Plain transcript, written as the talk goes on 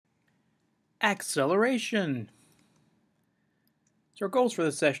Acceleration. So our goals for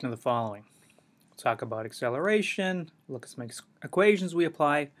this session are the following. We'll talk about acceleration, look at some equations we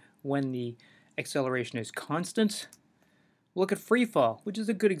apply when the acceleration is constant. We'll look at freefall, which is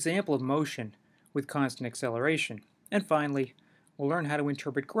a good example of motion with constant acceleration. And finally, we'll learn how to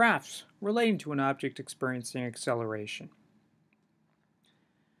interpret graphs relating to an object experiencing acceleration.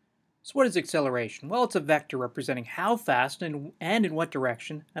 So what is acceleration? Well, it's a vector representing how fast and in what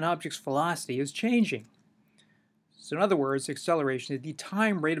direction an object's velocity is changing. So in other words, acceleration is the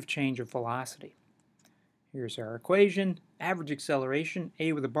time rate of change of velocity. Here's our equation. Average acceleration,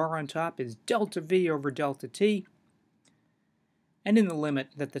 a with a bar on top, is delta v over delta t. And in the limit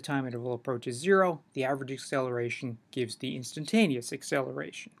that the time interval approaches 0, the average acceleration gives the instantaneous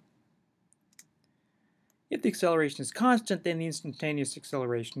acceleration. If the acceleration is constant, then the instantaneous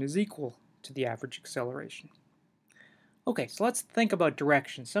acceleration is equal to the average acceleration. Okay, so let's think about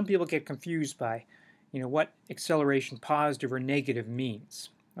direction. Some people get confused by, what acceleration positive or negative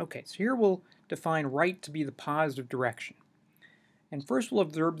means. Okay, so here we'll define right to be the positive direction. And first we'll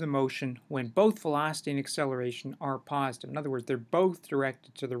observe the motion when both velocity and acceleration are positive. In other words, they're both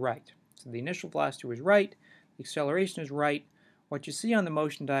directed to the right. So the initial velocity was right, the acceleration is right. What you see on the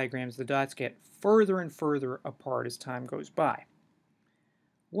motion diagram is the dots get further and further apart as time goes by.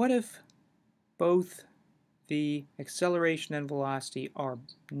 What if both the acceleration and velocity are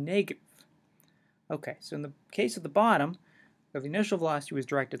negative? Okay, so in the case of the bottom, if the initial velocity was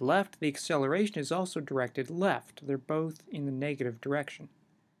directed left, the acceleration is also directed left. They're both in the negative direction.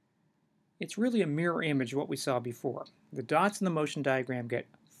 It's really a mirror image of what we saw before. The dots in the motion diagram get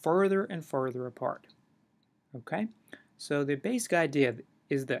further and further apart. Okay? So the basic idea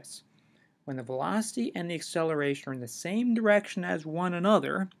is this. When the velocity and the acceleration are in the same direction as one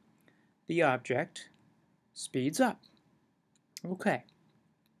another, the object speeds up. Okay.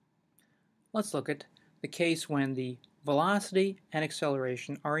 Let's look at the case when the velocity and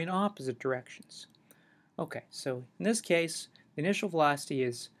acceleration are in opposite directions. Okay, so in this case, the initial velocity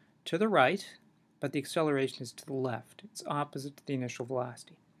is to the right, but the acceleration is to the left. It's opposite to the initial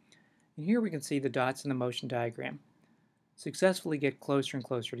velocity. And here we can see the dots in the motion diagram successfully get closer and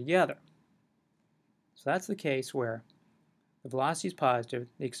closer together. So that's the case where the velocity is positive,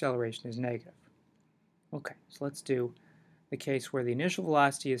 the acceleration is negative. Okay, so let's do the case where the initial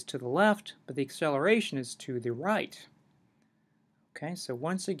velocity is to the left, but the acceleration is to the right. Okay, so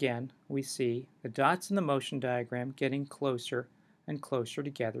once again, we see the dots in the motion diagram getting closer and closer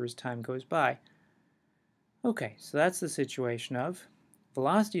together as time goes by. Okay, so that's the situation of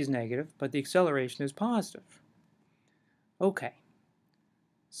velocity is negative, but the acceleration is positive. Okay,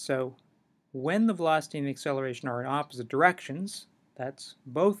 so when the velocity and the acceleration are in opposite directions, that's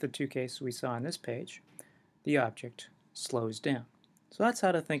both the two cases we saw on this page, the object slows down. So that's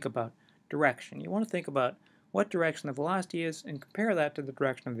how to think about direction. You want to think about what direction the velocity is and compare that to the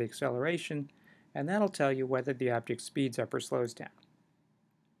direction of the acceleration, and that'll tell you whether the object speeds up or slows down.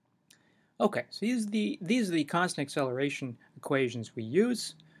 Okay, so these are the constant acceleration equations we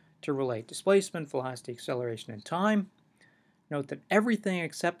use to relate displacement, velocity, acceleration, and time. Note that everything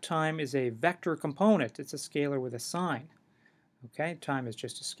except time is a vector component. It's a scalar with a sign. Okay, time is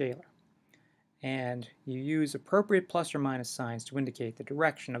just a scalar. And you use appropriate plus or minus signs to indicate the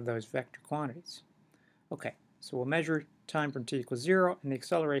direction of those vector quantities. Okay, so we'll measure time from t equals 0, and the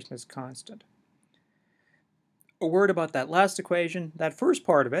acceleration is constant. A word about that last equation. That first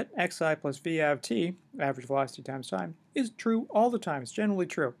part of it, xi plus v av t, average velocity times time, is true all the time. It's generally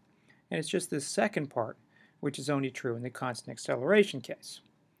true. And it's just this second part which is only true in the constant acceleration case.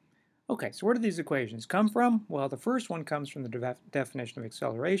 Okay, so where do these equations come from? Well, the first one comes from the definition of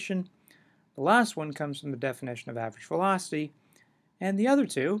acceleration. The last one comes from the definition of average velocity. And the other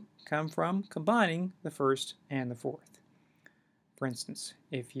two come from combining the first and the fourth. For instance,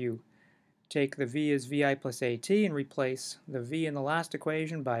 if you take the v as vi plus at and replace the v in the last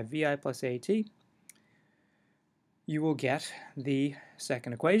equation by vi plus at, you will get the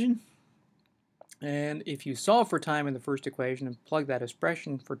second equation. And if you solve for time in the first equation and plug that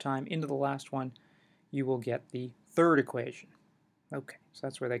expression for time into the last one, you will get the third equation. Okay, so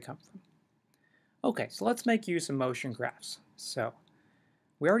that's where they come from. Okay, so let's make use of motion graphs. So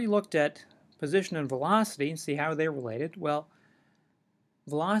we already looked at position and velocity and see how they're related. Well,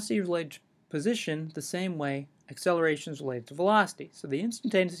 velocity is related to position the same way acceleration is related to velocity. So the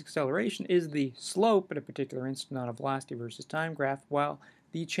instantaneous acceleration is the slope at a particular instant on a velocity versus time graph, while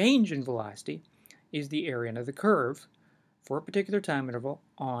the change in velocity is the area under the curve for a particular time interval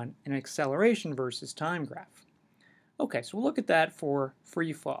on an acceleration versus time graph. Okay, so we'll look at that for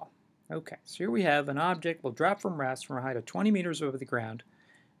free fall. Okay, so here we have an object will drop from rest from a height of 20 meters over the ground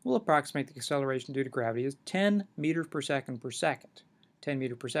will approximate the acceleration due to gravity as 10 meters per second, 10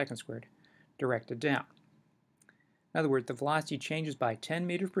 meters per second squared, directed down. In other words, the velocity changes by 10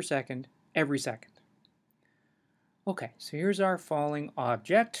 meters per second every second. Okay, so here's our falling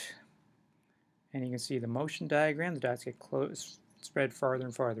object. And you can see the motion diagram. The dots get spread farther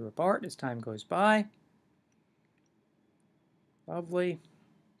and farther apart as time goes by. Lovely.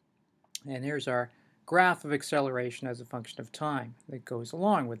 And here's our graph of acceleration as a function of time that goes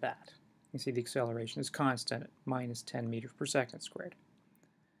along with that. You see the acceleration is constant at minus 10 meters per second squared.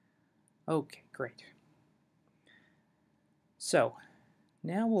 Okay, great. So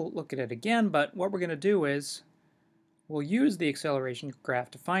now we'll look at it again, but what we're going to do is we'll use the acceleration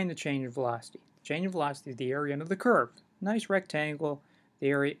graph to find the change in velocity. The change in velocity is the area under the curve. Nice rectangle. The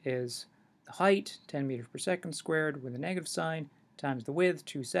area is the height, 10 meters per second squared with a negative sign, times the width,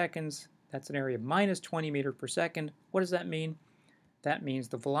 2 seconds. That's an area of minus 20 meters per second. What does that mean? That means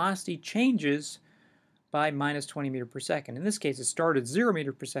the velocity changes by minus 20 meters per second. In this case, it started 0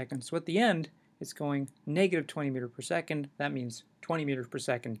 meters per second, so at the end, it's going negative 20 meters per second. That means 20 meters per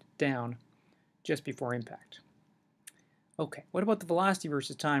second down just before impact. Okay, what about the velocity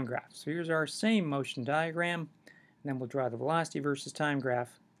versus time graph? So here's our same motion diagram, and then we'll draw the velocity versus time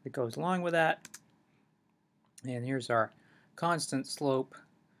graph that goes along with that. And here's our constant slope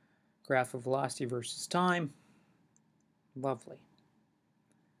graph of velocity versus time. Lovely.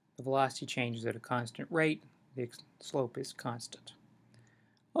 The velocity changes at a constant rate. The slope is constant.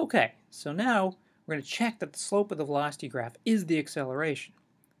 Okay, so now we're going to check that the slope of the velocity graph is the acceleration.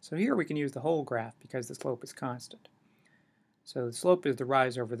 So here we can use the whole graph because the slope is constant. So the slope is the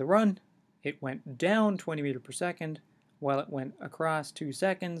rise over the run. It went down 20 meters per second while it went across 2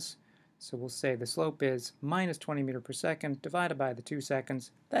 seconds. So we'll say the slope is minus 20 meters per second divided by the 2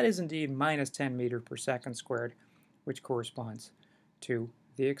 seconds. That is indeed minus 10 meters per second squared, which corresponds to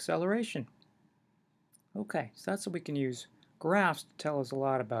the acceleration. Okay, so that's what we can use graphs to tell us a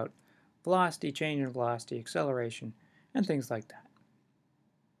lot about velocity, change in velocity, acceleration, and things like that.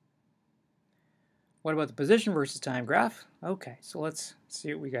 What about the position versus time graph? Okay, so let's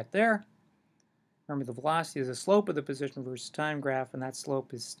see what we got there. Remember, the velocity is the slope of the position versus time graph, and that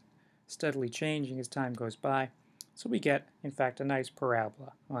slope is steadily changing as time goes by. So we get, in fact, a nice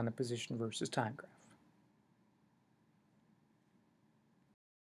parabola on the position versus time graph.